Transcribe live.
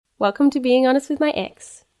Welcome to Being Honest with My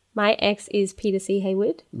Ex. My ex is Peter C.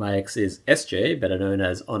 Hayward. My ex is SJ, better known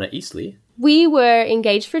as Honor Eastley. We were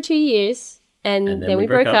engaged for 2 years, and then we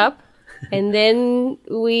broke up. And then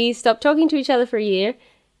we stopped talking to each other for a year,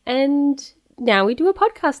 and now we do a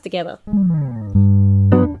podcast together.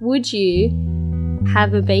 Would you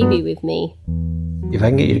have a baby with me? If I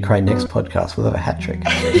can get you to cry next podcast, we'll have a hat trick.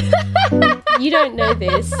 You don't know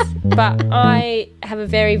this, but I have a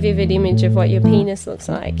very vivid image of what your penis looks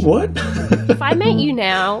like. What? If I met you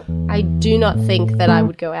now, I do not think that I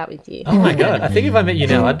would go out with you. Oh my god, I think if I met you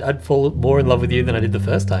now, I'd fall more in love with you than I did the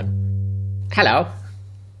first time. Hello.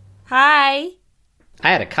 Hi.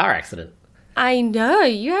 I had a car accident. I know,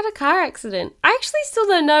 you had a car accident. I actually still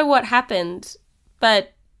don't know what happened,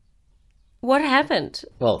 but what happened?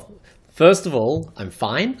 Well, first of all, I'm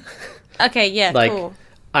fine. Okay, yeah, cool.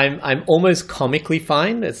 I'm almost comically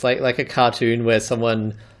fine. It's like a cartoon where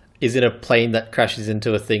someone is in a plane that crashes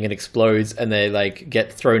into a thing and explodes, and they like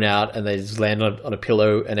get thrown out and they just land on a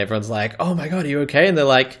pillow, and everyone's like, "Oh my god, are you okay?" And they're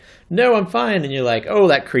like, "No, I'm fine." And you're like, "Oh,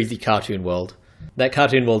 that crazy cartoon world. That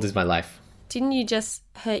cartoon world is my life." Didn't you just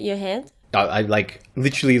hurt your hand? I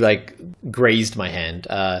literally grazed my hand.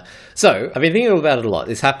 So I've been thinking about it a lot.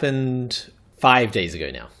 This happened 5 days ago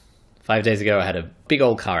now. 5 days ago, I had a big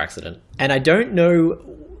old car accident, and I don't know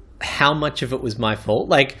how much of it was my fault.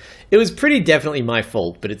 Like, it was pretty definitely my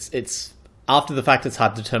fault, but it's after the fact, it's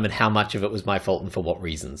hard to determine how much of it was my fault and for what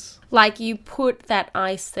reasons. Like, you put that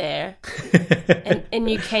ice there, and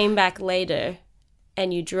you came back later,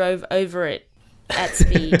 and you drove over it at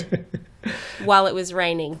speed while it was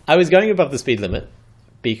raining. I was going above the speed limit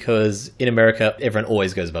because in America, everyone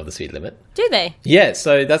always goes above the speed limit. Do they? Yeah,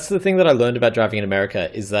 so that's the thing that I learned about driving in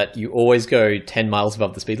America is that you always go 10 miles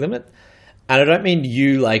above the speed limit. And I don't mean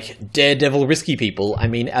you like daredevil risky people. I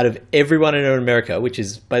mean out of everyone I know in America, which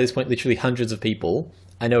is by this point literally hundreds of people,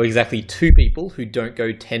 I know exactly 2 people who don't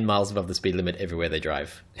go 10 miles above the speed limit everywhere they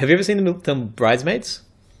drive. Have you ever seen the film Bridesmaids?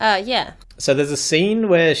 Yeah. So there's a scene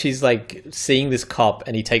where she's like seeing this cop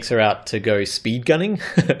and he takes her out to go speed gunning.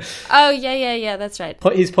 Oh, yeah, that's right.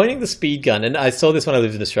 He's pointing the speed gun, and I saw this when I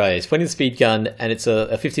lived in Australia. He's pointing the speed gun, and it's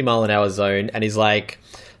a 50 mile an hour zone, and he's like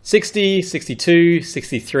 60, 62,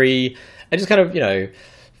 63, and just kind of,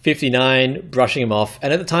 59, brushing him off.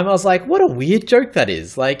 And at the time I was like, what a weird joke that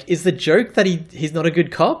is. Like, is the joke that he's not a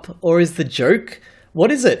good cop? Or is the joke... What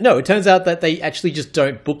is it? No, it turns out that they actually just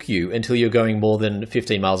don't book you until you're going more than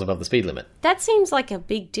 15 miles above the speed limit. That seems like a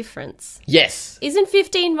big difference. Yes. Isn't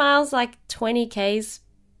 15 miles like 20 Ks?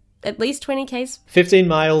 At least 20 Ks? 15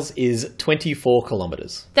 miles is 24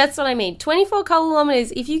 kilometres. That's what I mean. 24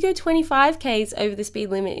 kilometres. If you go 25 Ks over the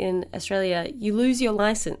speed limit in Australia, you lose your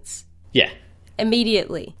licence. Yeah.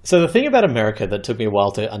 Immediately. So the thing about America that took me a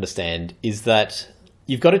while to understand is that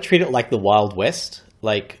you've got to treat it like the Wild West.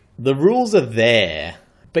 Like, the rules are there,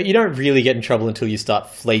 but you don't really get in trouble until you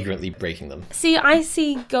start flagrantly breaking them. See, I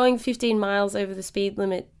see going 15 miles over the speed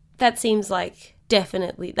limit. That seems like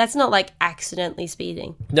definitely. That's not like accidentally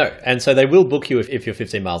speeding. No, and so they will book you if you're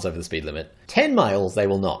 15 miles over the speed limit. 10 miles, they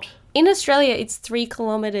will not. In Australia, it's 3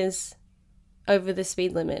 kilometres over the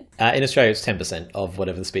speed limit. In Australia, it's 10% of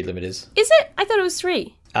whatever the speed limit is. Is it? I thought it was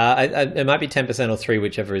 3. It might be 10% or 3,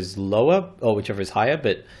 whichever is lower or whichever is higher,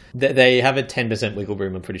 but they have a 10% wiggle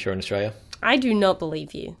room, I'm pretty sure, in Australia. I do not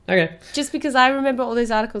believe you. Okay. Just because I remember all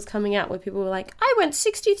those articles coming out where people were like, I went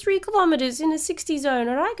 63 kilometres in a 60 zone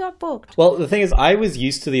and I got booked. Well, the thing is, I was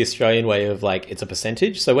used to the Australian way of like, it's a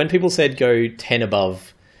percentage. So when people said go 10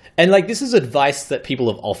 above, and like this is advice that people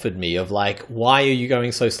have offered me of like, why are you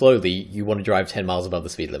going so slowly? You want to drive 10 miles above the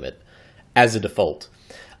speed limit as a default.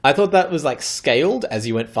 I thought that was like scaled as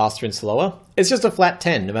you went faster and slower. It's just a flat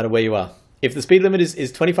 10 no matter where you are. If the speed limit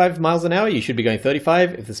is 25 miles an hour, you should be going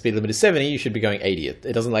 35. If the speed limit is 70, you should be going 80.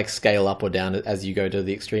 It doesn't like scale up or down as you go to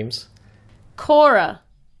the extremes. Quora.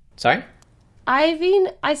 Sorry?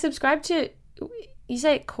 I subscribe to, you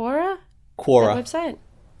say it Quora? Quora. That website?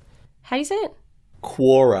 How do you say it?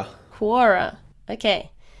 Quora. Quora. Okay.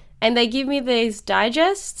 And they give me these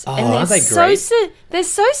digests. Oh, and aren't they great? They're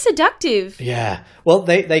so seductive. Yeah. Well,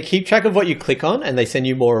 they keep track of what you click on and they send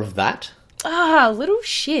you more of that. Ah, little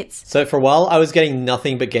shits. So for a while, I was getting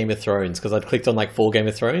nothing but Game of Thrones because I'd clicked on like 4 Game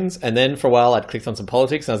of Thrones. And then for a while, I'd clicked on some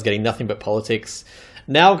politics and I was getting nothing but politics.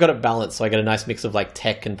 Now I've got it balanced. So I get a nice mix of like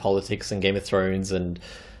tech and politics and Game of Thrones and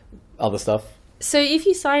other stuff. So if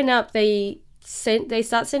you sign up, they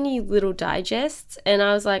start sending you little digests, and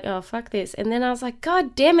I was like, oh, fuck this. And then I was like,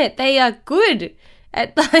 God damn it, they are good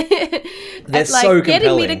at so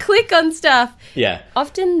getting me to click on stuff. Yeah.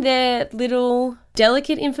 Often they're little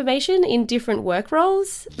delicate information in different work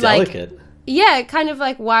roles. Delicate? Yeah, kind of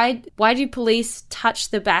like why do police touch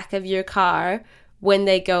the back of your car when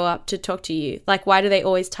they go up to talk to you? Like, why do they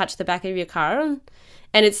always touch the back of your car?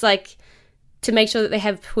 And it's like to make sure that they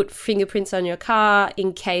have put fingerprints on your car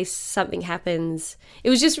in case something happens.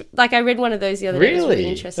 It was just like I read one of those the other day. It was really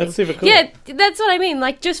interesting. That's super cool. Yeah, that's what I mean.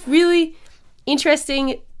 Like, just really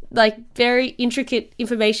interesting, like very intricate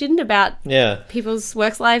information about people's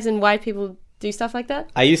work lives and why people do stuff like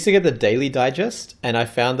that. I used to get the Daily Digest, and I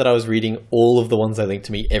found that I was reading all of the ones they linked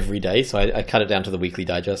to me every day, so I cut it down to the Weekly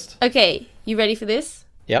Digest. Okay, you ready for this?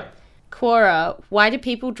 Yep. Quora, why do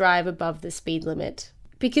people drive above the speed limit?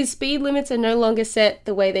 Because speed limits are no longer set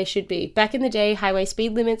the way they should be. Back in the day, highway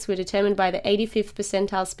speed limits were determined by the 85th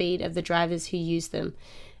percentile speed of the drivers who used them.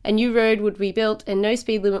 A new road would be built and no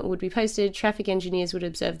speed limit would be posted. Traffic engineers would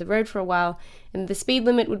observe the road for a while, and the speed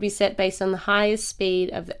limit would be set based on the highest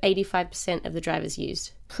speed of the 85% of the drivers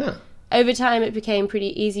used. Huh. Over time, it became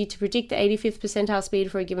pretty easy to predict the 85th percentile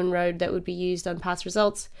speed for a given road that would be used on past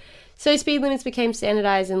results. So speed limits became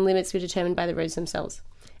standardized and limits were determined by the roads themselves.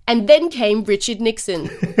 And then came Richard Nixon.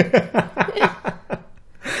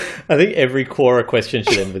 I think every Quora question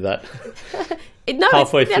should end with that.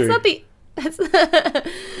 Halfway through.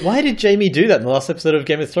 Why did Jamie do that in the last episode of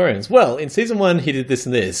Game of Thrones? Well, in season 1, he did this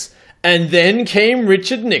and this. And then came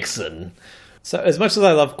Richard Nixon. So as much as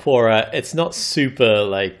I love Quora, it's not super,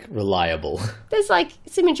 like, reliable. There's, like,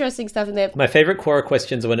 some interesting stuff in there. My favorite Quora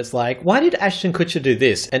questions are when it's like, why did Ashton Kutcher do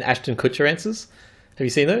this? And Ashton Kutcher answers. Have you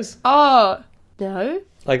seen those? Oh, no.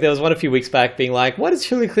 Like, there was one a few weeks back being like, why does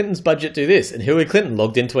Hillary Clinton's budget do this? And Hillary Clinton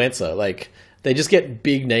logged in to answer. Like, they just get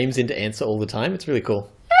big names in to answer all the time. It's really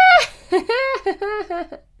cool.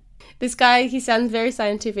 This guy, he sounds very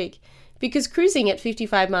scientific. Because cruising at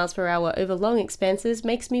 55 miles per hour over long expanses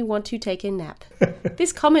makes me want to take a nap.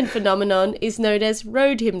 This common phenomenon is known as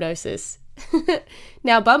road hypnosis.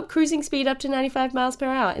 Now bump cruising speed up to 95 miles per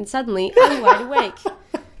hour and suddenly I'm wide awake.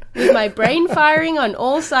 With my brain firing on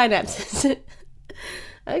all synapses.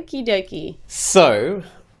 Okie dokie. So,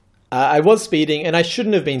 I was speeding, and I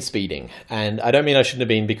shouldn't have been speeding. And I don't mean I shouldn't have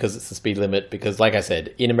been because it's the speed limit, because like I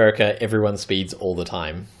said, in America, everyone speeds all the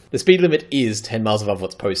time. The speed limit is 10 miles above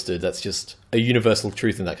what's posted. That's just a universal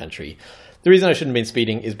truth in that country. The reason I shouldn't have been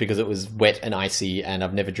speeding is because it was wet and icy, and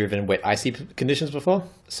I've never driven in wet, icy conditions before.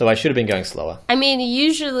 So I should have been going slower. I mean,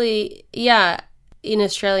 usually, yeah, in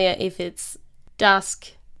Australia, if it's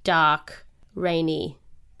dusk, dark, rainy,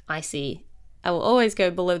 icy, I will always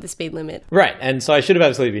go below the speed limit. Right, and so I should have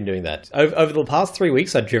absolutely been doing that. Over the past 3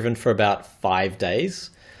 weeks, I've driven for about 5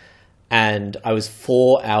 days, and I was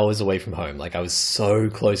 4 hours away from home. Like, I was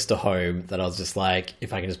so close to home that I was just like,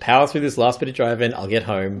 if I can just power through this last bit of driving, I'll get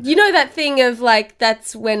home. You know that thing of, like,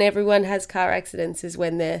 that's when everyone has car accidents, is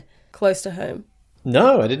when they're close to home?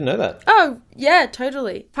 No, I didn't know that. Oh, yeah,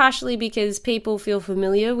 totally. Partially because people feel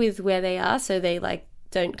familiar with where they are, so they, like,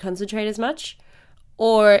 don't concentrate as much.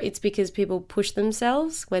 Or it's because people push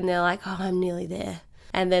themselves when they're like, oh, I'm nearly there.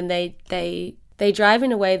 And then they drive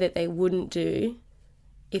in a way that they wouldn't do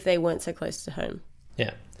if they weren't so close to home.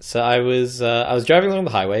 Yeah. So I was driving along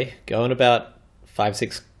the highway, going about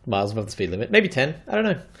 5-6 miles above the speed limit, maybe 10, I don't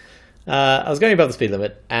know. I was going above the speed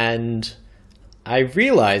limit, and I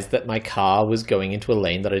realized that my car was going into a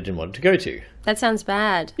lane that I didn't want it to go to. That sounds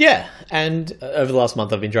bad. Yeah, and over the last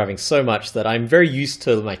month I've been driving so much that I'm very used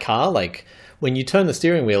to my car. Like, when you turn the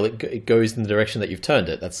steering wheel, it goes in the direction that you've turned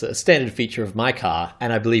it. That's a standard feature of my car,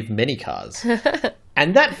 and I believe many cars.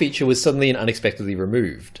 And that feature was suddenly and unexpectedly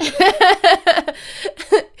removed. I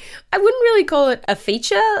wouldn't really call it a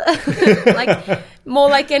feature. Like, more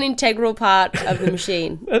like an integral part of the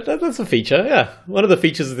machine. That's a feature, yeah. One of the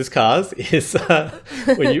features of this car is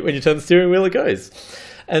when you turn the steering wheel, it goes.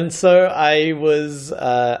 And so I was,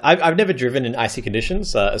 I've never driven in icy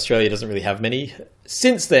conditions. Australia doesn't really have many.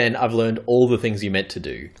 Since then, I've learned all the things you meant to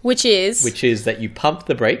do. Which is that you pump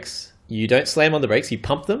the brakes. You don't slam on the brakes. You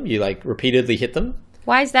pump them. You, like, repeatedly hit them.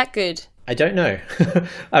 Why is that good? I don't know.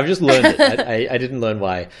 I've just learned it. I didn't learn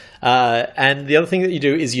why. And the other thing that you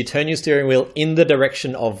do is you turn your steering wheel in the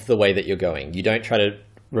direction of the way that you're going. You don't try to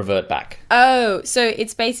revert back. Oh, so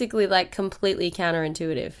it's basically like completely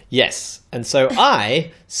counterintuitive. Yes. And so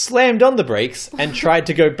I slammed on the brakes and tried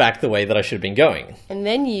to go back the way that I should have been going. And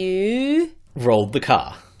then you rolled the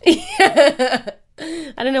car. I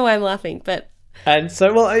don't know why I'm laughing, but... And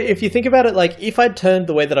so, well, if you think about it, like, if I'd turned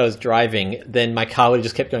the way that I was driving, then my car would have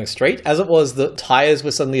just kept going straight. As it was, the tires were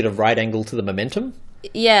suddenly at a right angle to the momentum.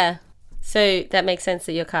 Yeah. So that makes sense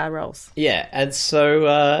that your car rolls. Yeah, and so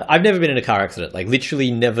I've never been in a car accident, like literally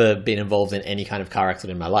never been involved in any kind of car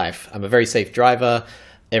accident in my life. I'm a very safe driver.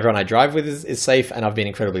 Everyone I drive with is safe, and I've been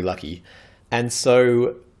incredibly lucky. And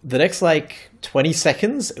so the next like 20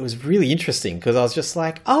 seconds, it was really interesting because I was just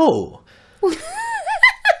like, oh,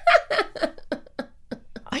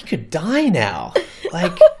 I could die now.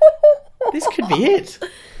 Like, this could be it.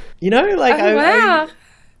 You know, like, wow.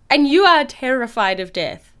 And you are terrified of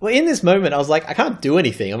death. Well, in this moment, I was like, I can't do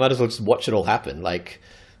anything. I might as well just watch it all happen. Like,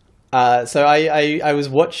 so I was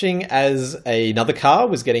watching as another car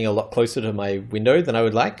was getting a lot closer to my window than I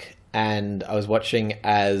would like. And I was watching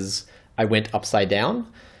as I went upside down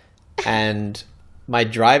and my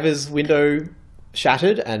driver's window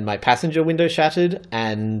shattered and my passenger window shattered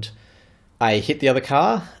and I hit the other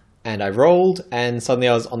car and I rolled and suddenly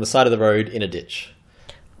I was on the side of the road in a ditch.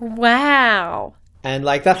 Wow. And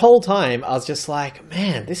like that whole time I was just like,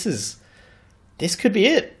 man, this could be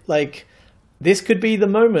it. Like, this could be the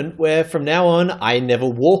moment where from now on I never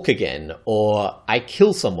walk again or I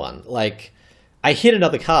kill someone. Like, I hit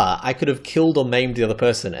another car, I could have killed or maimed the other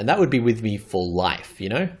person, and that would be with me for life, you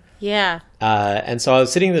know? Yeah. And so I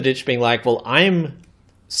was sitting in the ditch being like, well, I'm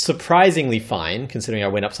surprisingly fine, considering I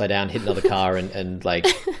went upside down, hit another car, and like...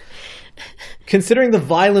 Considering the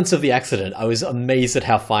violence of the accident, I was amazed at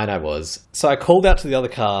how fine I was. So I called out to the other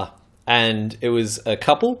car, and it was a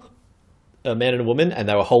couple, a man and a woman, and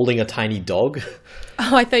they were holding a tiny dog.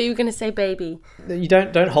 Oh, I thought you were going to say baby. You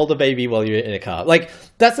don't hold a baby while you're in a car. Like,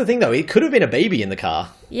 that's the thing, though. It could have been a baby in the car.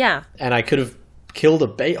 Yeah. And I could have killed a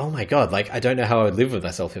baby. Oh, my God. Like, I don't know how I would live with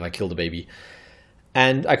myself if I killed a baby.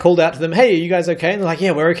 And I called out to them, hey, are you guys okay? And they're like,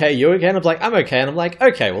 yeah, we're okay. You okay? And I'm like, I'm okay. And I'm like,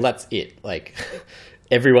 okay, well, that's it. Like,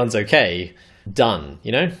 everyone's okay. Done,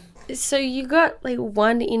 you know? So you got, like,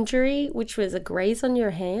 one injury, which was a graze on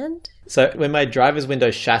your hand? So when my driver's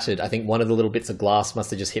window shattered, I think one of the little bits of glass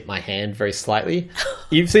must have just hit my hand very slightly.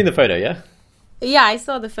 You've seen the photo, yeah? Yeah, I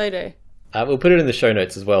saw the photo. We'll put it in the show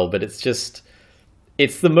notes as well, but it's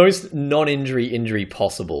the most non-injury injury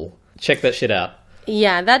possible. Check that shit out.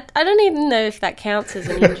 Yeah, that I don't even know if that counts as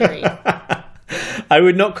an injury. I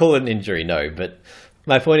would not call it an injury, no, but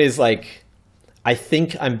my point is, like, I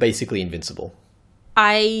think I'm basically invincible.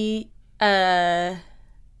 I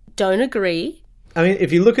don't agree. I mean,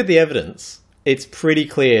 if you look at the evidence, it's pretty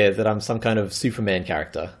clear that I'm some kind of Superman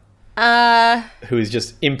character. Who is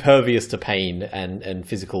just impervious to pain and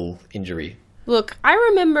physical injury. Look, I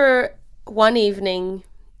remember one evening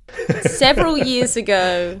several years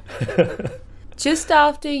ago, just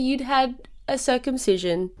after you'd had a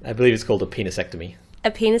circumcision. I believe it's called a penisectomy. A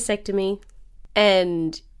penisectomy.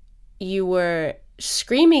 And you were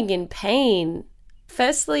screaming in pain.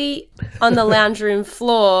 Firstly, on the lounge room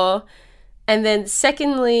floor. And then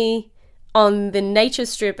secondly, on the nature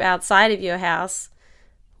strip outside of your house,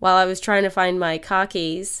 while I was trying to find my car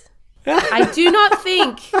keys. I do not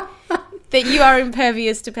think that you are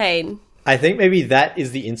impervious to pain. I think maybe that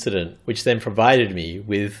is the incident which then provided me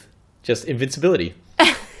with just invincibility.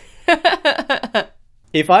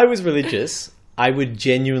 If I was religious, I would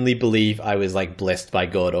genuinely believe I was, like, blessed by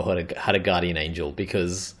God or had a guardian angel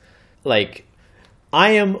because, like,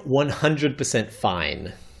 I am 100%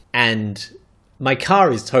 fine and my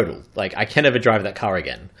car is totaled. Like, I can never drive that car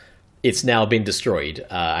again. It's now been destroyed.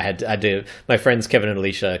 I had to. My friends Kevin and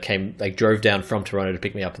Alicia drove down from Toronto to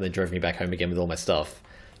pick me up and then drove me back home again with all my stuff.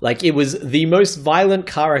 Like, it was the most violent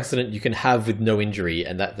car accident you can have with no injury,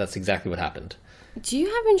 and that's exactly what happened. Do you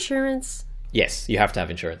have insurance? Yes, you have to have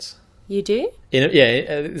insurance. You do?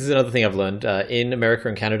 This is another thing I've learned. In America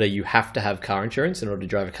and Canada, you have to have car insurance in order to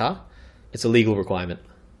drive a car. It's a legal requirement.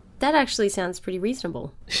 That actually sounds pretty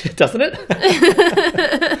reasonable. Doesn't it?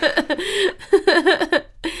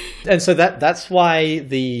 And so that's why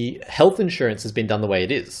the health insurance has been done the way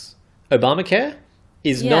it is. Obamacare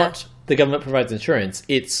is not the government provides insurance.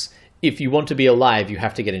 It's if you want to be alive, you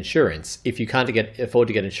have to get insurance. If you can't afford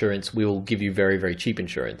to get insurance, we will give you very, very cheap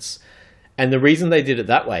insurance. And the reason they did it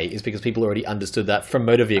that way is because people already understood that from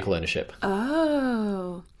motor vehicle ownership.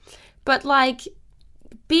 Oh. But, like,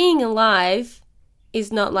 being alive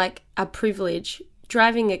is not, like, a privilege.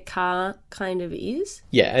 Driving a car kind of is.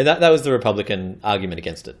 Yeah, and that was the Republican argument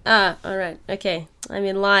against it. Ah, all right. Okay. I'm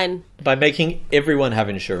in line. By making everyone have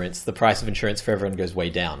insurance, the price of insurance for everyone goes way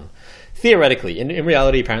down. Theoretically. In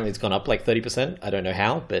reality, apparently it's gone up like 30%. I don't know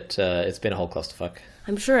how, but it's been a whole clusterfuck.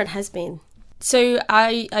 I'm sure it has been. So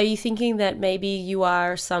are you thinking that maybe you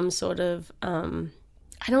are some sort of, I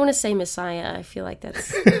don't want to say messiah. I feel like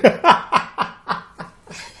that's...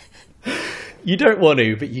 You don't want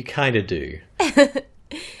to, but you kind of do.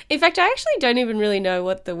 In fact, I actually don't even really know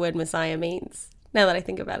what the word messiah means, now that I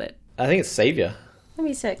think about it. I think it's savior. Let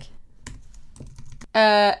me check.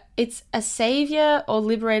 It's a savior or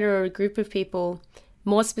liberator or a group of people,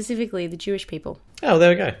 more specifically the Jewish people. Oh, there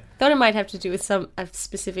we go. Thought it might have to do with a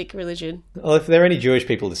specific religion. Well, if there are any Jewish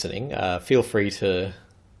people listening, feel free to...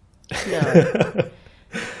 No.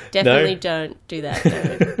 Definitely don't do that.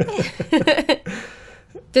 No.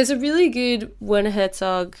 There's a really good Werner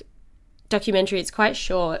Herzog documentary. It's quite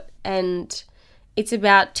short, and it's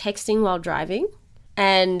about texting while driving.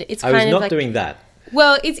 And it's kind of I was not like, doing that.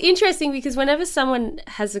 Well, it's interesting because whenever someone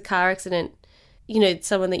has a car accident,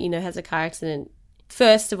 someone that you know has a car accident,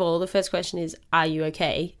 first of all, the first question is, are you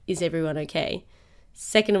okay? Is everyone okay?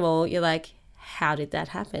 Second of all, you're like, how did that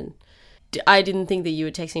happen? I didn't think that you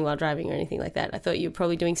were texting while driving or anything like that. I thought you were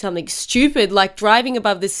probably doing something stupid like driving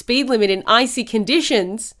above the speed limit in icy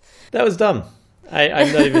conditions. That was dumb.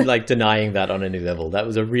 I'm not even like denying that on any level. That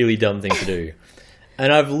was a really dumb thing to do.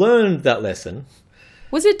 And I've learned that lesson.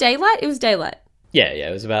 Was it daylight? It was daylight. Yeah,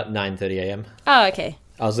 it was about 9:30 a.m. Oh, okay.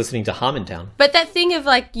 I was listening to Harmontown. But that thing of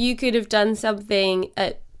like you could have done something,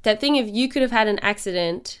 that thing of you could have had an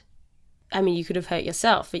accident, I mean, you could have hurt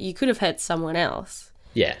yourself, but you could have hurt someone else.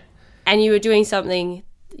 Yeah. And you were doing something,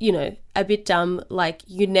 a bit dumb, like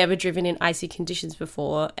you'd never driven in icy conditions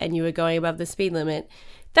before and you were going above the speed limit.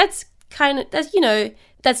 That's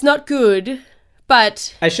that's not good,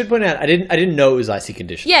 but... I should point out, I didn't know it was icy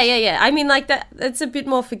conditions. Yeah. I mean, like, that's a bit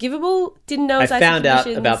more forgivable. Didn't know it was icy conditions. I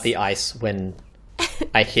found out about the ice when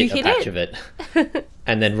I hit a patch of it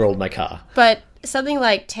and then rolled my car. But something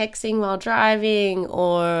like texting while driving,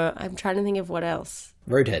 or I'm trying to think of what else.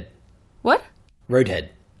 Roadhead. What? Roadhead.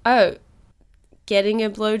 Oh, getting a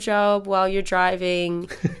blowjob while you're driving.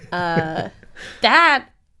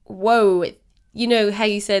 Whoa. You know how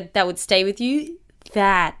you said that would stay with you?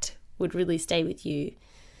 That would really stay with you.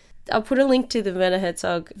 I'll put a link to the Werner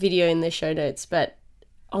Herzog video in the show notes, but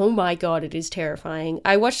oh my God, it is terrifying.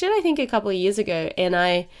 I watched it, I think, a couple of years ago, and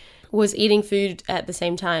I was eating food at the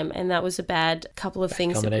same time, and that was a bad couple of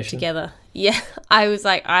things to put together. Yeah, I was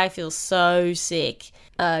like, I feel so sick,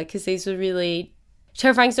 because these were really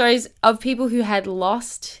terrifying stories of people who had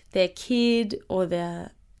lost their kid or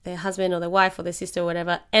their husband or their wife or their sister or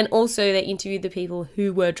whatever, and also they interviewed the people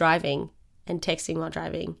who were driving and texting while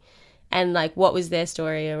driving, and like what was their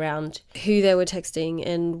story around who they were texting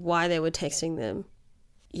and why they were texting them.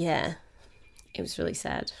 Yeah, it was really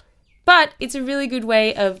sad. But it's a really good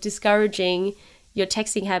way of discouraging your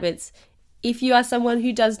texting habits if you are someone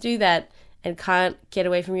who does do that and can't get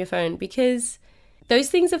away from your phone, because those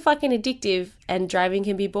things are fucking addictive and driving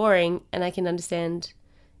can be boring, and I can understand,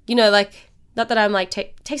 not that I'm like,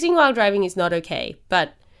 texting while driving is not okay,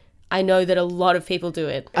 but I know that a lot of people do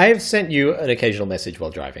it. I have sent you an occasional message while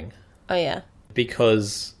driving. Oh, yeah.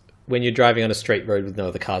 Because when you're driving on a straight road with no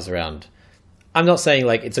other cars around, I'm not saying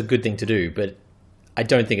like it's a good thing to do, but I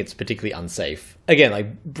don't think it's particularly unsafe. Again,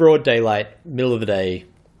 like broad daylight, middle of the day,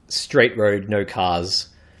 straight road, no cars.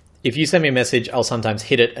 If you send me a message, I'll sometimes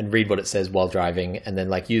hit it and read what it says while driving, and then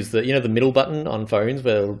like use the the middle button on phones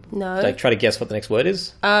where like try to guess what the next word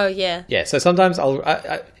is. Oh yeah. Yeah. So sometimes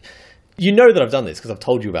you know that I've done this because I've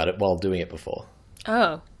told you about it while doing it before.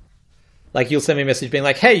 Oh. Like you'll send me a message being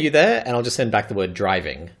like, "Hey, you there?" And I'll just send back the word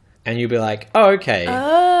driving, and you'll be like, "Oh, okay."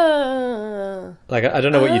 Oh. Like I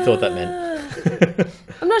don't know what you thought that meant.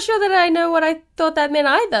 I'm not sure that I know what I thought that meant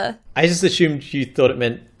either. I just assumed you thought it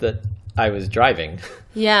meant that I was driving.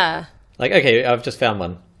 Yeah. Like, okay, I've just found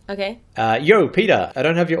one. Okay. Yo, Peter, I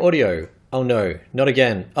don't have your audio. Oh no, not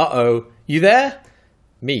again. Uh-oh. You there?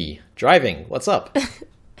 Me, driving. What's up?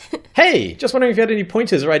 Hey, just wondering if you had any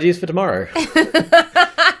pointers or ideas for tomorrow.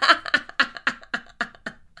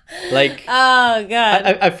 Like, oh God.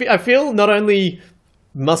 I feel not only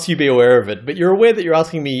must you be aware of it, but you're aware that you're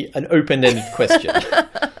asking me an open-ended question.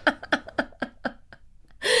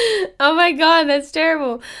 Oh my God, that's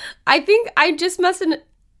terrible. I think I just mustn't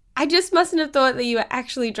have thought that you were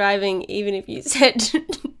actually driving, even if you said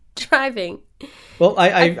driving. Well,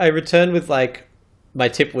 I returned with like, my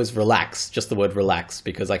tip was relax, just the word relax,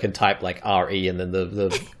 because I can type like RE and then the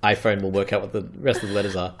iPhone will work out what the rest of the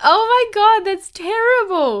letters are. Oh my God, that's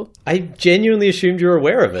terrible. I genuinely assumed you were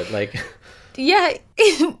aware of it. Like, yeah,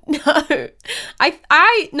 no,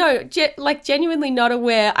 like genuinely not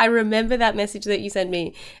aware. I remember that message that you sent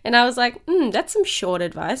me, and I was like, that's some short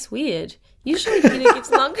advice. Weird. Usually Peter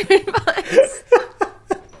gives longer advice.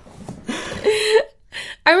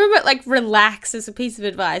 I remember like relax as a piece of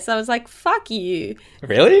advice. I was like, fuck you.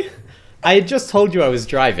 Really? I had just told you I was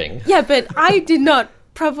driving. Yeah, but I did not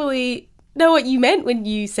properly know what you meant when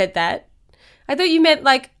you said that. I thought you meant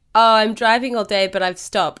like, oh, I'm driving all day, but I've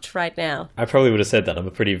stopped right now. I probably would have said that. I'm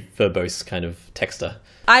a pretty verbose kind of texter.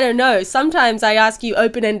 I don't know. Sometimes I ask you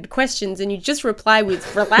open-ended questions and you just reply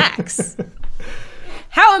with relax.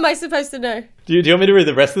 How am I supposed to know? Do you want me to read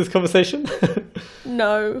the rest of this conversation?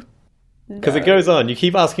 No. Because it goes on. You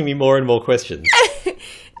keep asking me more and more questions.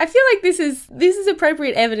 I feel like this is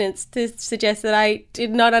appropriate evidence to suggest that I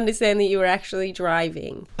did not understand that you were actually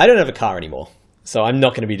driving. I don't have a car anymore, so I'm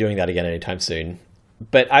not going to be doing that again anytime soon.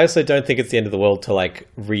 But I also don't think it's the end of the world to, like,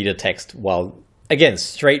 read a text while, again,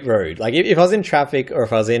 straight road. Like, if I was in traffic or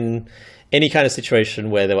if I was in any kind of situation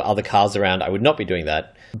where there were other cars around, I would not be doing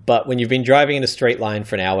that. But when you've been driving in a straight line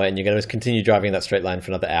for an hour and you're going to continue driving in that straight line for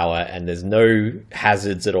another hour and there's no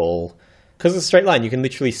hazards at all, because it's a straight line, you can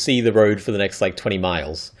literally see the road for the next, like, 20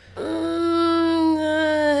 miles.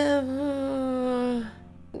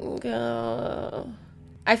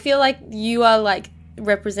 I feel like you are, like,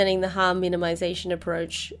 representing the harm minimization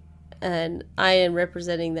approach and I am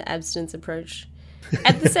representing the abstinence approach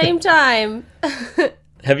at the same time.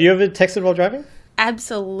 Have you ever texted while driving?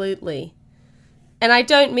 Absolutely. And I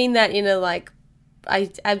don't mean that in a, like, I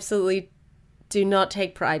absolutely do not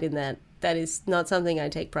take pride in that. That is not something I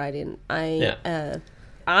take pride in. I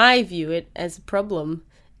view it as a problem.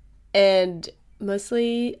 And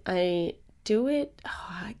mostly I do it. Oh,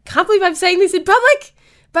 I can't believe I'm saying this in public.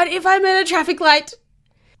 But if I'm at a traffic light,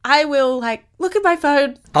 I will, like, look at my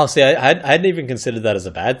phone. Oh, see, I hadn't even considered that as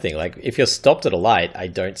a bad thing. Like, if you're stopped at a light, I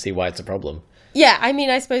don't see why it's a problem. Yeah, I mean,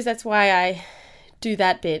 I suppose that's why I do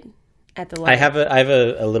that bit at the light. I have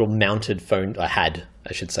a little mounted phone. I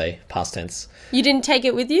should say, past tense. You didn't take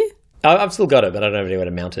it with you? I've still got it, but I don't have anywhere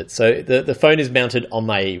to mount it. So the phone is mounted on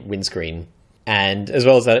my windscreen. And as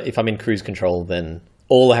well as that, if I'm in cruise control, then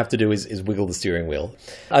all I have to do is wiggle the steering wheel.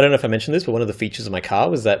 I don't know if I mentioned this, but one of the features of my car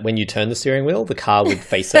was that when you turn the steering wheel, the car would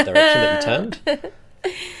face that direction that you turned.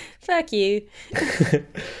 Fuck you.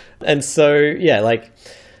 And so, yeah, like,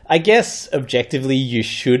 I guess objectively you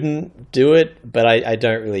shouldn't do it, but I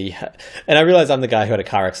don't really... And I realize I'm the guy who had a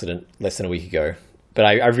car accident less than a week ago, but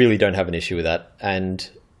I really don't have an issue with that. And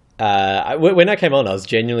when I came on, I was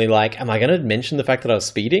genuinely like, am I going to mention the fact that I was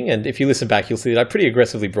speeding? And if you listen back, you'll see that I pretty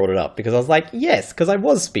aggressively brought it up because I was like, yes, because I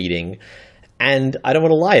was speeding and I don't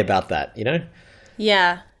want to lie about that, you know?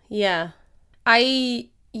 Yeah. I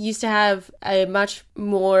used to have a much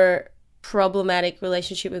more problematic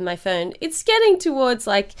relationship with my phone. It's getting towards,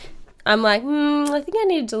 like, I'm like, I think I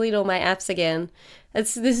need to delete all my apps again.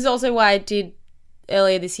 This is also why I did,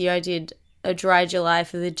 earlier this year, I did a dry July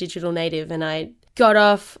for the digital native and I got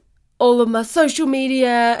off all of my social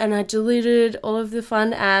media and I deleted all of the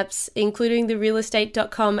fun apps, including the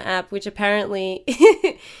realestate.com app, which apparently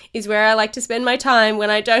is where I like to spend my time when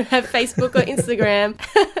I don't have Facebook or Instagram.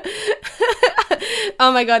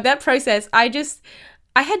 Oh my God, that process. I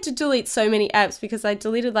had to delete so many apps because I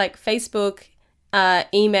deleted, like, Facebook,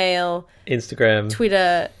 email, Instagram,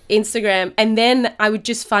 Twitter, Instagram, and then I would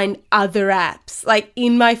just find other apps, like,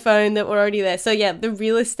 in my phone that were already there. So yeah, the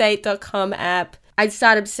realestate.com app. I'd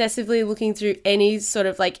start obsessively looking through any sort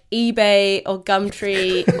of, like, eBay or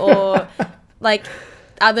Gumtree or, like,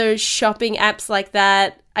 other shopping apps like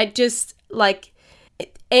that. I just, like,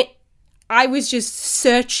 I was just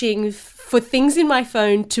searching for things in my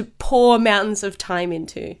phone to pour mountains of time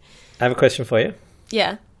into. I have a question for you.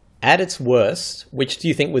 Yeah. At its worst, which do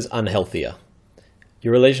you think was unhealthier?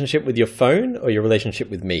 Your relationship with your phone or your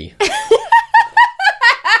relationship with me?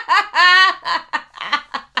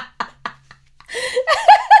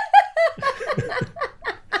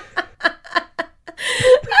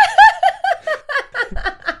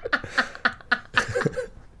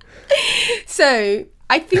 So,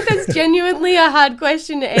 I think that's genuinely a hard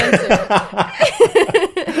question to answer.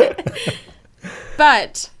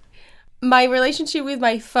 But my relationship with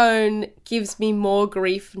my phone gives me more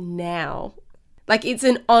grief now. Like, it's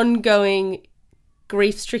an ongoing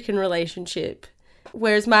grief-stricken relationship,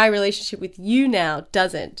 whereas my relationship with you now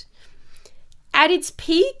doesn't. At its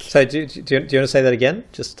peak... So do you want to say that again?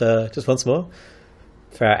 Just once more?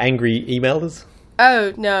 For our angry emailers?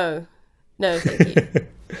 Oh, no. No, thank you.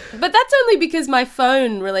 But that's only because my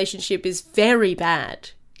phone relationship is very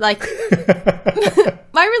bad. Like,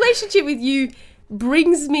 my relationship with you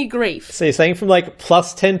brings me grief. So you're saying from, like,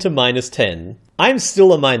 plus 10 to minus 10, I'm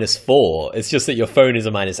still a minus 4. It's just that your phone is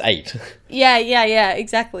a minus 8. Yeah,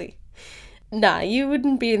 exactly. Nah, you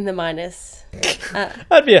wouldn't be in the minus.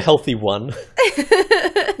 I'd be a healthy 1.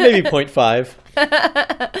 Maybe 0.5.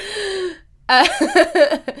 At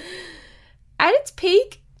its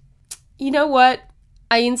peak, you know what?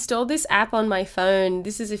 I installed this app on my phone.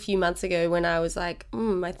 This is a few months ago when I was like,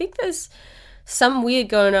 I think there's some weird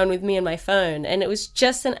going on with me and my phone. And it was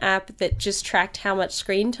just an app that just tracked how much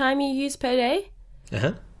screen time you use per day.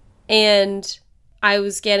 Uh-huh. And I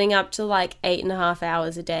was getting up to, like, 8.5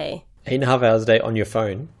 hours a day. 8.5 hours a day on your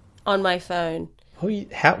phone? On my phone.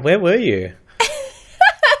 Where were you?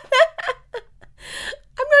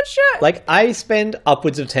 not sure. Like, I spend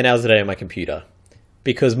upwards of 10 hours a day on my computer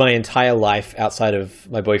because my entire life outside of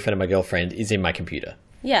my boyfriend and my girlfriend is in my computer.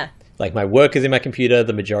 Yeah. Like, my work is in my computer.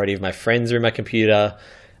 The majority of my friends are in my computer.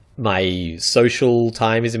 My social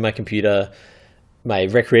time is in my computer. My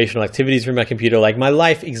recreational activities are in my computer. Like, my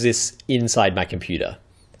life exists inside my computer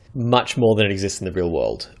much more than it exists in the real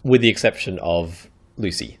world, with the exception of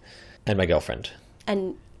Lucy and my girlfriend.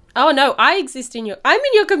 And, oh no, I'm in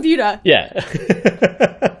your computer. Yeah.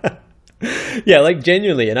 Yeah, like,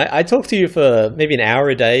 genuinely. And I talk to you for maybe an hour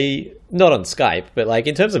a day, not on Skype, but like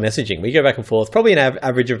in terms of messaging, we go back and forth, probably an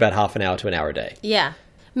average of about half an hour to an hour a day. Yeah.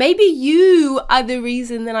 Maybe you are the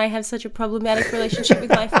reason that I have such a problematic relationship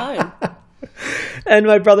with my phone. And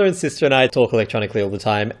my brother and sister and I talk electronically all the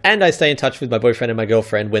time, and I stay in touch with my boyfriend and my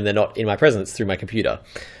girlfriend when they're not in my presence through my computer.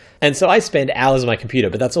 And so I spend hours on my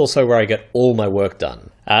computer, but that's also where I get all my work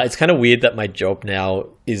done. It's kind of weird that my job now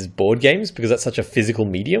is board games because that's such a physical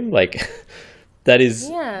medium. Like, that is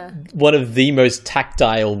one of the most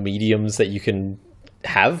tactile mediums that you can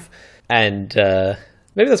have. And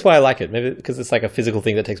maybe that's why I like it. Maybe because it's like a physical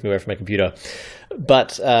thing that takes me away from my computer.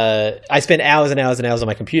 But I spend hours and hours and hours on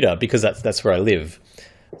my computer because that's where I live.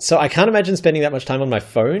 So I can't imagine spending that much time on my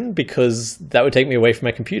phone because that would take me away from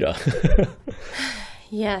my computer.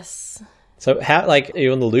 Yes. So how, like, are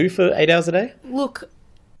you on the loo for 8 hours a day? Look,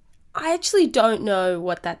 I actually don't know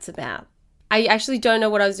what that's about. I actually don't know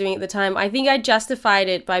what I was doing at the time. I think I justified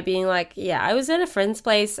it by being like, yeah, I was at a friend's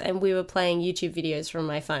place and we were playing YouTube videos from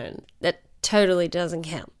my phone. That totally doesn't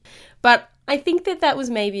count. But I think that was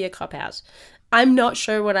maybe a cop-out. I'm not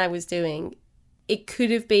sure what I was doing. It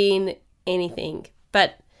could have been anything.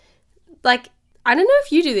 But, like, I don't know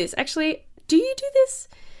if you do this. Actually, do you do this?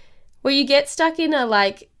 Where you get stuck in a,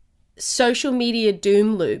 like, social media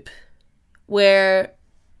doom loop where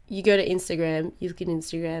you go to Instagram, you look at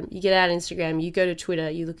Instagram, you get out of Instagram, you go to Twitter,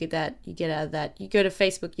 you look at that, you get out of that. You go to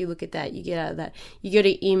Facebook, you look at that, you get out of that. You go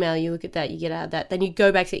to email, you look at that, you get out of that. Then you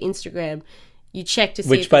go back to Instagram, you check to see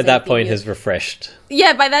which if by there's that point anything new. has refreshed.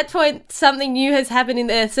 Yeah, by that point, something new has happened in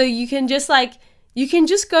there. So you can just, like,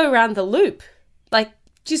 go around the loop. Like,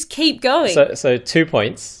 just keep going. So 2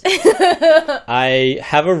 points. I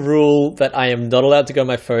have a rule that I am not allowed to go on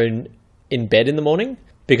my phone in bed in the morning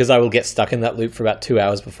because I will get stuck in that loop for about 2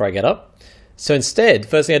 hours before I get up. So instead,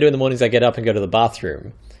 first thing I do in the morning is I get up and go to the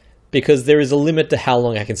bathroom because there is a limit to how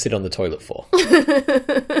long I can sit on the toilet for.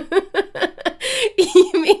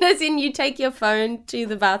 You mean as in you take your phone to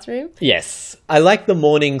the bathroom? Yes. I like the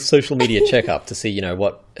morning social media checkup to see, you know,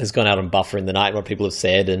 what has gone out on buffer in the night, what people have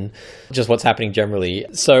said, and just what's happening generally.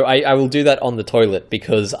 So I will do that on the toilet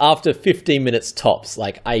because after 15 minutes tops,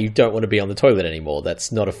 like, I don't want to be on the toilet anymore.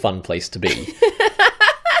 That's not a fun place to be.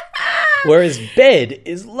 Whereas bed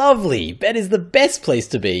is lovely. Bed is the best place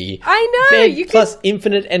to be. I know. Bed plus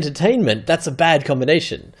infinite entertainment, that's a bad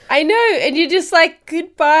combination. I know. And you're just like,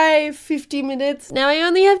 goodbye, 50 minutes. Now I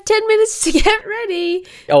only have 10 minutes to get ready.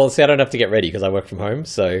 Oh, well, see, I don't have to get ready because I work from home.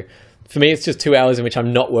 So for me, it's just 2 hours in which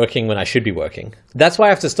I'm not working when I should be working. That's why I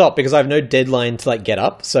have to stop because I have no deadline to, like, get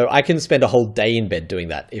up. So I can spend a whole day in bed doing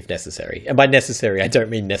that if necessary. And by necessary, I don't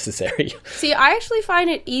mean necessary. See, I actually find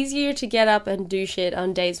it easier to get up and do shit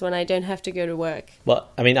on days when I don't have to go to work. Well,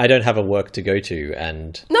 I mean, I don't have a work to go to,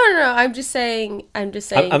 and No. I'm just saying. I'm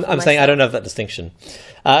saying I don't have that distinction.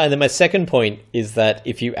 And then my second point is that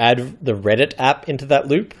if you add the Reddit app into that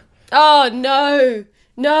loop, oh no,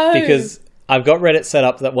 because I've got Reddit set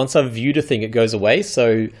up that once I've viewed a thing, it goes away.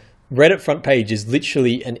 So Reddit front page is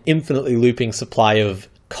literally an infinitely looping supply of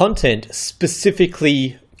content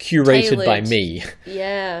specifically curated Tailored. by me.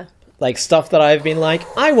 Yeah. Like stuff that I've been like,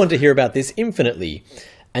 I want to hear about this infinitely.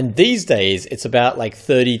 And these days, it's about like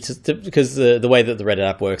 30 because the way that the Reddit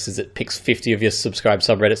app works is it picks 50 of your subscribed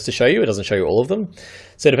subreddits to show you. It doesn't show you all of them.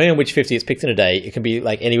 So depending on which 50 it's picked in a day, it can be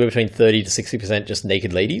like anywhere between 30 to 60% just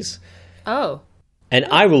naked ladies. Oh. And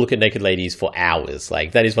I will look at naked ladies for hours.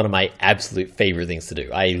 Like, that is one of my absolute favorite things to do.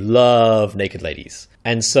 I love naked ladies.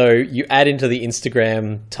 And so you add into the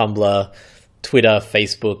Instagram, Tumblr, Twitter,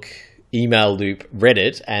 Facebook, email loop,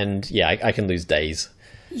 Reddit, and yeah, I can lose days.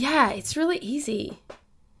 Yeah, it's really easy.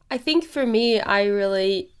 I think for me, I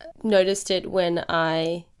really noticed it when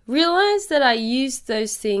I realized that I used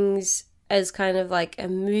those things as kind of like a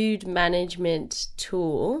mood management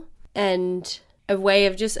tool and a way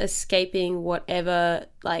of just escaping whatever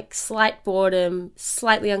like slight boredom,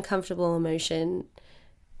 slightly uncomfortable emotion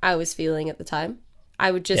I was feeling at the time.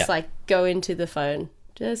 I would just like go into the phone.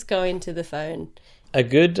 Just go into the phone. A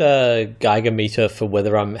good Geiger meter for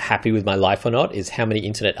whether I'm happy with my life or not is how many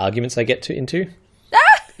internet arguments I get into.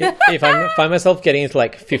 If I find myself getting into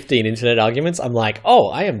like 15 internet arguments, I'm like, oh,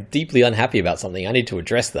 I am deeply unhappy about something. I need to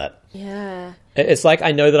address that. Yeah. It's like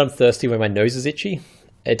I know that I'm thirsty when my nose is itchy.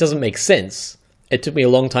 It doesn't make sense. It took me a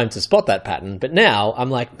long time to spot that pattern, but now I'm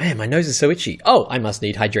like, man, my nose is so itchy. Oh, I must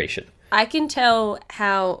need hydration. I can tell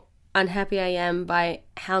how unhappy I am by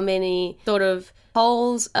how many sort of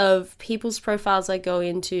polls of people's profiles I go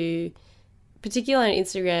into, particularly on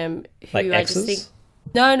Instagram, who Like I exes? just think...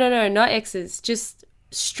 No, not exes. Just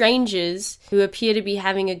strangers who appear to be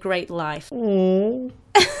having a great life. Oh,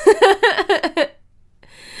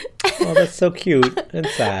 that's so cute and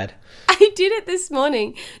sad. I did it this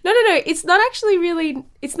morning. No. It's not actually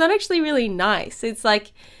really nice. It's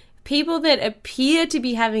like people that appear to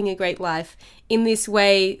be having a great life in this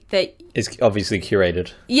way that... It's obviously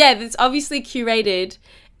curated. Yeah, that's obviously curated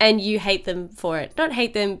and you hate them for it. Not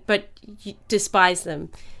hate them, but you despise them.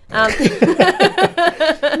 Not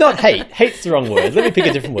hate. Hate's the wrong word. Let me pick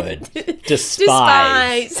a different word.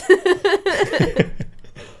 Despise.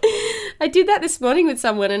 I did that this morning with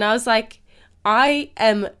someone and I was like, I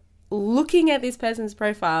am looking at this person's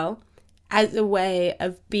profile as a way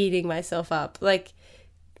of beating myself up. Like,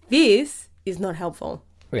 this is not helpful.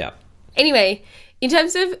 Yeah. Anyway, in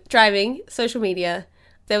terms of driving, social media,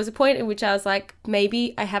 there was a point in which I was like,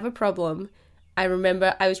 maybe I have a problem. I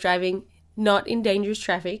remember I was driving not in dangerous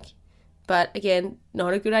traffic, but again,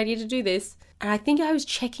 not a good idea to do this. And I think I was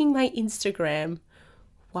checking my Instagram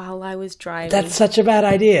while I was driving. That's such a bad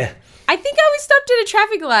idea. I think I was stopped at a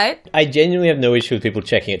traffic light. I genuinely have no issue with people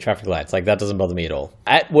checking at traffic lights. Like, that doesn't bother me at all.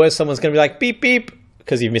 At worst, someone's going to be like, beep, beep,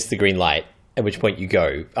 because you've missed the green light, at which point you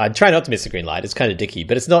go. I'd try not to miss the green light. It's kind of dicky,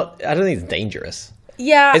 but it's not, I don't think it's dangerous.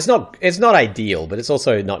 Yeah. It's not ideal, but it's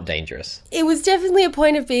also not dangerous. It was definitely a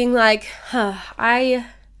point of being like, I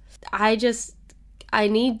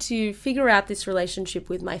need to figure out this relationship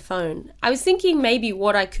with my phone. I was thinking maybe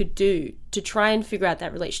what I could do to try and figure out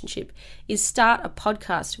that relationship is start a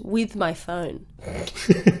podcast with my phone.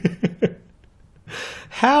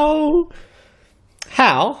 How?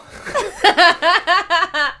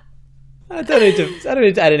 I don't need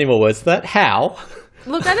to add any more words to that. How?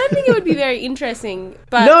 Look, I don't think it would be very interesting,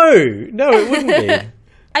 but... No, it wouldn't be.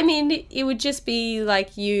 I mean, it would just be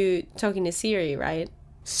like you talking to Siri, right?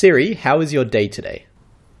 Siri, how was your day today?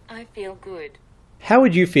 I feel good. How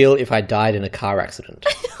would you feel if I died in a car accident?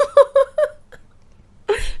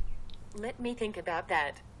 Let me think about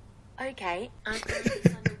that. Okay, I found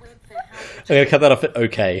this on the web for how I'm going to cut that off at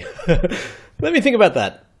okay. Let me think about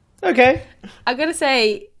that. Okay. I've got to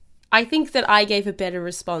say, I think that I gave a better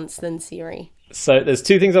response than Siri. So there's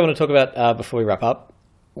two things I want to talk about before we wrap up.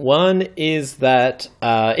 One is that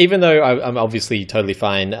even though I'm obviously totally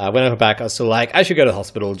fine, when I got back, I was still like, I should go to the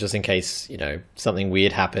hospital just in case, something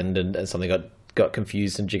weird happened and something got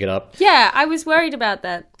confused and jiggered up. Yeah, I was worried about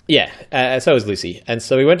that. Yeah, so was Lucy. And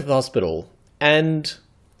so we went to the hospital and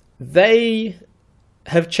they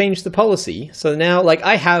have changed the policy. So now,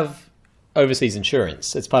 I have overseas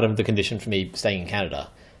insurance. It's part of the condition for me staying in Canada.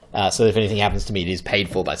 So if anything happens to me, it is paid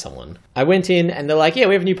for by someone. I went in and they're like, yeah,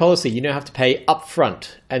 we have a new policy. You now have to pay up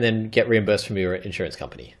front and then get reimbursed from your insurance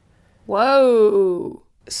company. Whoa.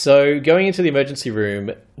 So going into the emergency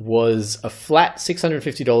room was a flat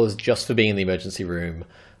 $650 just for being in the emergency room,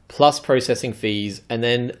 plus processing fees. And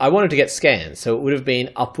then I wanted to get scans. So it would have been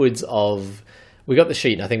upwards of, we got the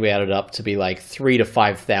sheet and I think we added up to be like $3,000 to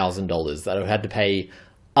 $5,000 that I had to pay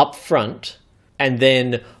up front and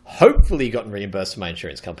then hopefully gotten reimbursed from my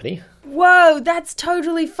insurance company. Whoa, that's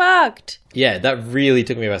totally fucked. Yeah, that really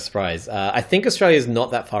took me by surprise. I think Australia's not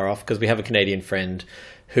that far off because we have a Canadian friend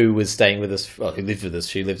who was staying with us, who lived with us.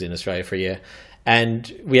 She lived in Australia for a year.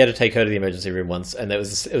 And we had to take her to the emergency room once, and it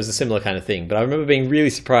was a similar kind of thing. But I remember being really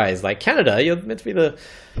surprised. Like, Canada, you're meant to be the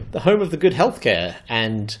home of the good healthcare.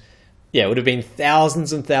 And yeah, it would have been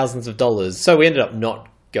thousands and thousands of dollars. So we ended up not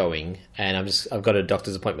going, and I've got a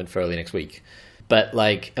doctor's appointment for early next week. But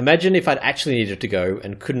imagine if I'd actually needed to go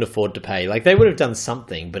and couldn't afford to pay. They would have done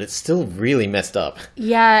something, but it's still really messed up.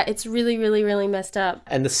 Yeah, it's really, really, really messed up.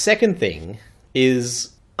 And the second thing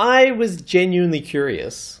is I was genuinely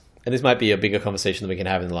curious, and this might be a bigger conversation that we can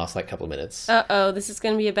have in the last couple of minutes. Uh-oh, this is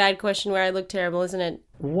going to be a bad question where I look terrible, isn't it?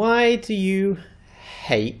 Why do you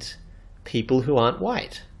hate people who aren't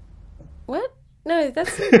white? What? No,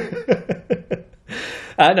 that's...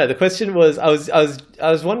 No, the question was, I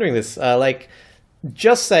was wondering this,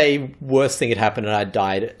 just say worst thing had happened and I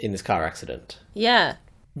died in this car accident. Yeah.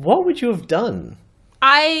 What would you have done?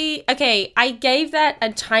 I gave that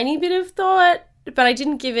a tiny bit of thought, but I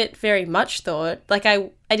didn't give it very much thought.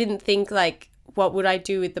 I didn't think, what would I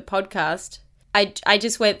do with the podcast? I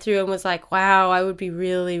just went through and was like, wow, I would be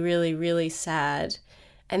really, really, really sad.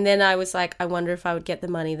 And then I was like, I wonder if I would get the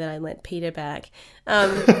money that I lent Peter back.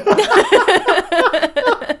 No,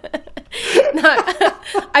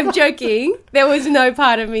 I'm joking. There was no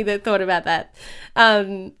part of me that thought about that.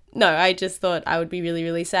 No, I just thought I would be really,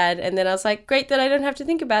 really sad. And then I was like, great that I don't have to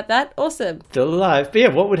think about that. Awesome. Still alive. But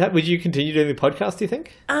yeah, what would you continue doing the podcast, do you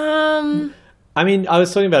think? I mean, I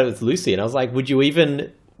was talking about it with Lucy and I was like, would you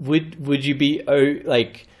even, would you be,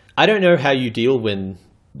 like, I don't know how you deal when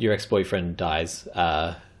your ex-boyfriend dies,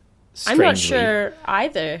 I'm not sure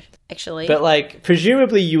either, actually. But like,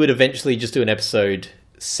 presumably you would eventually just do an episode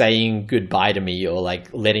saying goodbye to me or like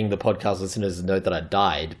letting the podcast listeners know that I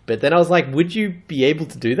died. But then I was like, would you be able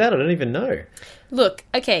to do that? I don't even know. Look,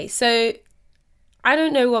 okay, so I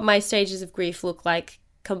don't know what my stages of grief look like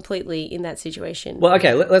completely in that situation. Well,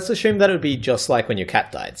 okay, let's assume that it would be just like when your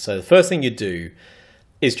cat died. So the first thing you'd do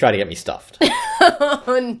is try to get me stuffed.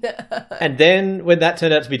 Oh, no. And then when that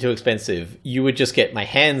turned out to be too expensive, you would just get my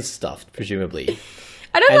hands stuffed, presumably.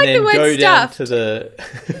 I don't like the word stuffed. Down to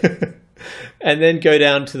the and then go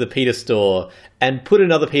down to the Peter store and put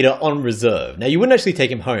another Peter on reserve. Now, you wouldn't actually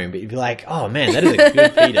take him home, but you'd be like, oh man, that is a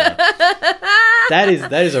good Peter. That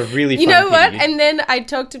is a really fun You know what? Peter. And then I'd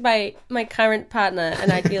talk to my current partner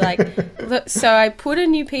and I'd be like, look, so I put a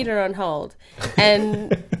new Peter on hold.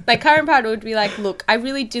 And my current partner would be like, look, I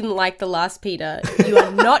really didn't like the last Peter. You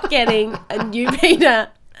are not getting a new Peter.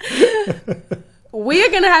 We are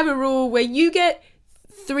going to have a rule where you get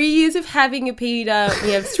 3 years of having a Peter.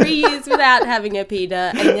 We have 3 years without having a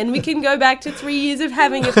Peter. And then we can go back to 3 years of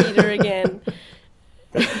having a Peter again.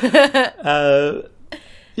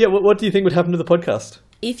 Yeah, what do you think would happen to the podcast?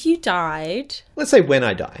 If you died... Let's say when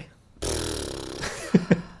I die.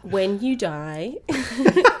 When you die...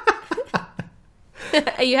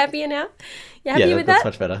 Are you happier now? You happy with that? Yeah, that's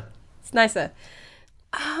much better. It's nicer.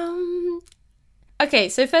 Okay,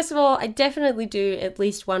 so first of all, I definitely do at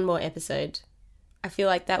least one more episode. I feel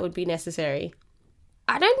like that would be necessary.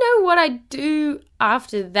 I don't know what I'd do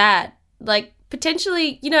after that. Like,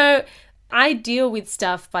 potentially, you know, I deal with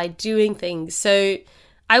stuff by doing things, so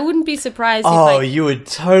I wouldn't be surprised if you would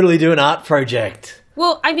totally do an art project.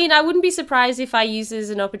 Well, I mean, I wouldn't be surprised if I use this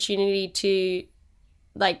as an opportunity to,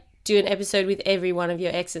 like, do an episode with every one of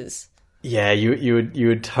your exes. Yeah, you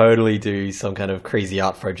would totally do some kind of crazy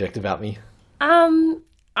art project about me.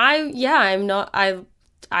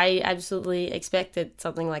 I absolutely expect that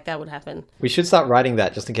something like that would happen. We should start writing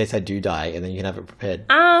that just in case I do die, and then you can have it prepared.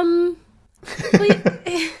 I'm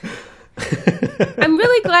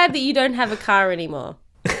really glad that you don't have a car anymore.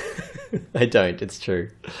 I don't, it's true.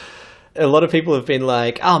 A lot of people have been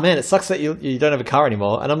like, oh man, it sucks that you don't have a car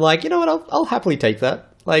anymore. And I'm like, you know what, I'll happily take that.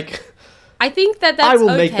 Like, I think that's I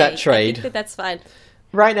will okay. make that trade. I think that's fine.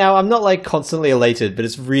 Right now, I'm not like constantly elated, but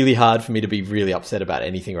it's really hard for me to be really upset about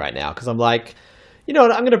anything right now. Because I'm like, you know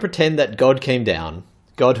what, I'm going to pretend that God came down,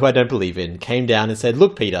 God who I don't believe in, came down and said,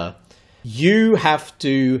 look, Peter, you have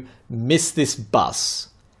to miss this bus,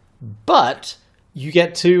 but you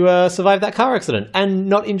get to survive that car accident and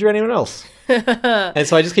not injure anyone else. And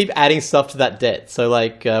so I just keep adding stuff to that debt. So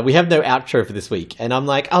like, we have no outro for this week. And I'm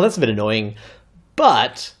like, oh, that's a bit annoying.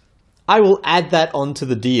 But I will add that onto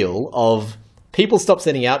the deal of people stop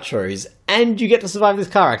sending outros and you get to survive this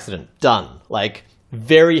car accident. Done. Like,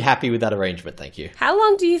 very happy with that arrangement. Thank you. How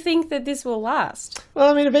long do you think that this will last? Well,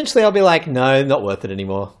 I mean, eventually I'll be like, no, not worth it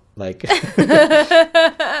anymore. Like, the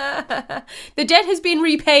debt has been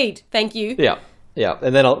repaid. Thank you. Yeah. Yeah.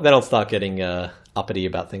 And then I'll start getting uppity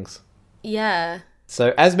about things. Yeah.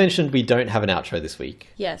 So as mentioned, we don't have an outro this week.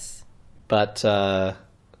 Yes. But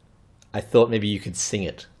I thought maybe you could sing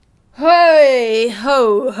it. Hey,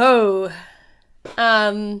 ho, ho.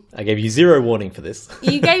 I gave you zero warning for this.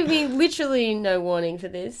 You gave me literally no warning for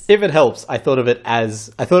this. If it helps, I thought of it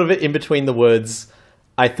in between the words,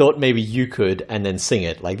 I thought maybe you could, and then sing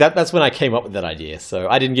it. Like that's when I came up with that idea. So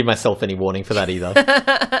I didn't give myself any warning for that either.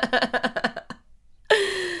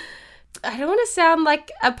 I don't want to sound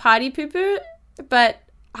like a party pooper, but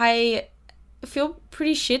I feel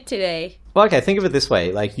pretty shit today. Well, okay, think of it this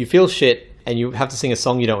way. Like, you feel shit, and you have to sing a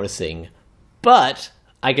song you don't want to sing, but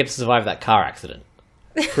I get to survive that car accident.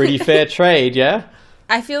 Pretty fair trade, yeah?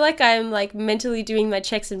 I feel like I'm, like, mentally doing my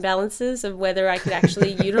checks and balances of whether I could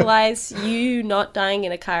actually utilize you not dying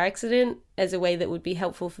in a car accident as a way that would be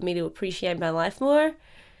helpful for me to appreciate my life more.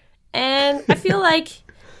 And I feel like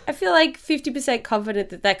 50%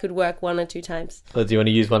 confident that could work 1 or 2 times. Well, do you want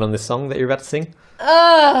to use one on this song that you're about to sing?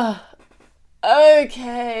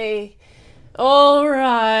 Okay. All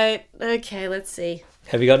right. Okay, let's see.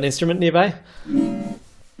 Have you got an instrument nearby? I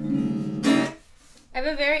have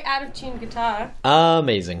a very out of tune guitar.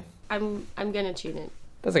 Amazing. I'm gonna tune it.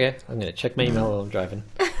 That's okay. I'm going to check my email while I'm driving.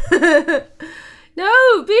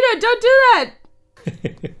 No, Peter, don't do that.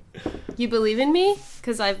 You believe in me?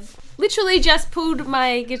 Because I've literally just pulled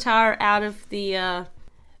my guitar out of the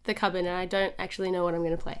cupboard and I don't actually know what I'm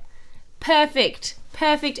going to play. Perfect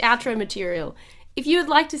outro material. If you would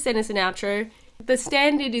like to send us an outro, the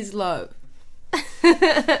standard is low.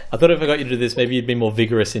 I thought if I got you to do this, maybe you'd be more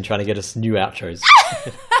vigorous in trying to get us new outros.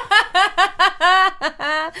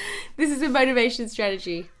 This is a motivation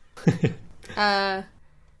strategy.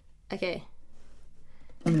 Okay.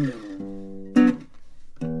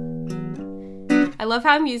 I love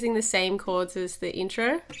how I'm using the same chords as the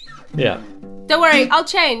intro. Yeah. Don't worry, I'll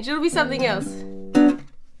change. It'll be something else.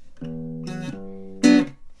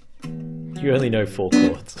 You only know 4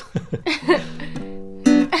 chords.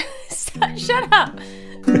 Shut up.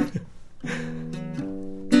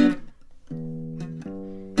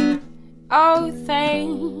 Oh,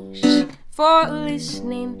 thanks for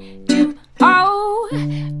listening to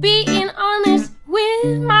being honest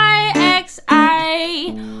with my ex.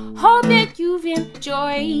 I hope that you've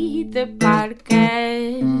enjoyed the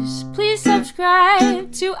podcast. Please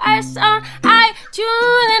subscribe to us on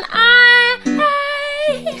iTunes, and I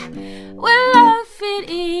would love it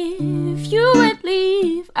if you would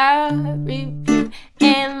leave a review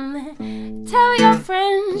and tell your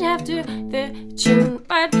friends after the tune.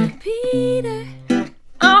 But Peter,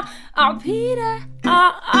 Peter,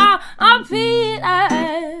 Peter,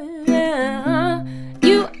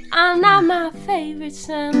 you are not my favorite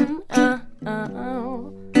son.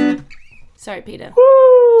 Sorry, Peter.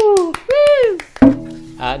 Woo!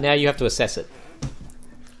 Now you have to assess it.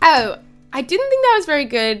 Oh, I didn't think that was very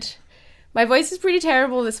good. My voice is pretty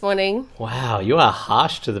terrible this morning. Wow, you are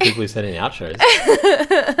harsh to the people who send in outros.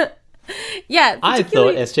 Yeah, I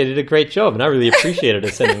thought SJ did a great job, and I really appreciated her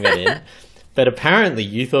sending that in. But apparently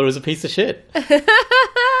you thought it was a piece of shit.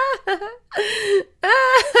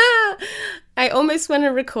 I almost want to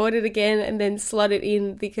record it again and then slot it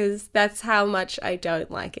in because that's how much I don't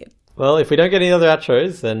like it. Well, if we don't get any other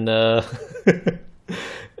outros, then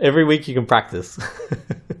every week you can practice.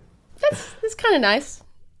 That's kind of nice.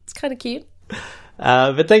 It's kind of cute.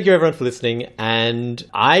 But thank you everyone for listening, and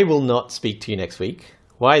I will not speak to you next week.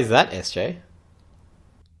 Why is that, SJ?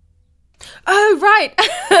 Oh, right.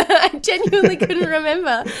 I genuinely couldn't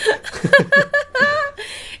remember.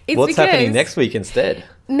 What's happening next week instead?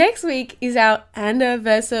 Next week is our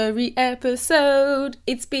anniversary episode.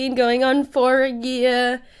 It's been going on for a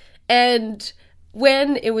year. And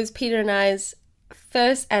when it was Peter and I's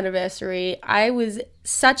first anniversary, I was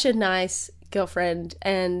such a nice girlfriend.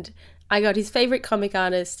 And I got his favorite comic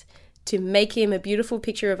artist to make him a beautiful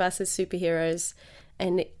picture of us as superheroes.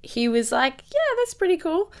 And he was like, yeah, that's pretty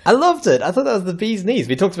cool. I loved it. I thought that was the bee's knees.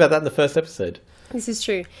 We talked about that in the first episode. This is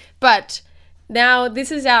true. But now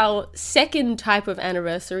this is our second type of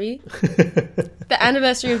anniversary. The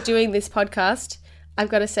anniversary of doing this podcast. I've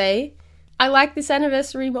got to say, I like this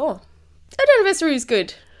anniversary more. That anniversary is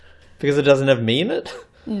good. Because it doesn't have me in it?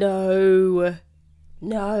 No.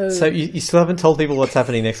 So you still haven't told people what's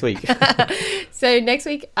happening next week? So next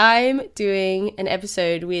week I'm doing an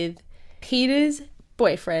episode with Peter's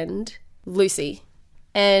boyfriend, Lucy.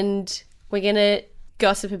 And we're going to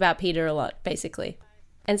gossip about Peter a lot, basically.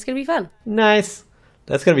 And it's going to be fun. Nice.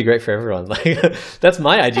 That's going to be great for everyone. Like, that's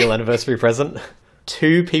my ideal anniversary present.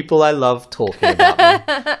 2 people I love talking about me.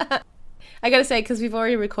 I got to say, because we've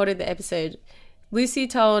already recorded the episode, Lucy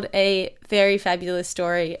told a very fabulous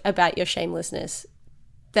story about your shamelessness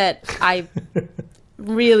that I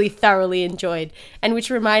really thoroughly enjoyed, and which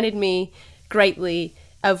reminded me greatly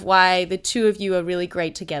of why the 2 of you are really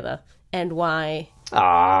great together and why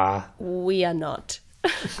we are not.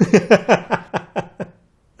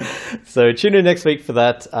 So tune in next week for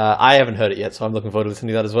that. I haven't heard it yet, so I'm looking forward to listening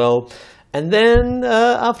to that as well. And then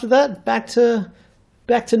after that, back to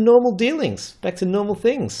normal dealings, back to normal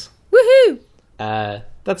things. Woohoo!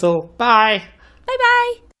 That's all. Bye.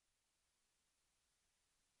 Bye-bye.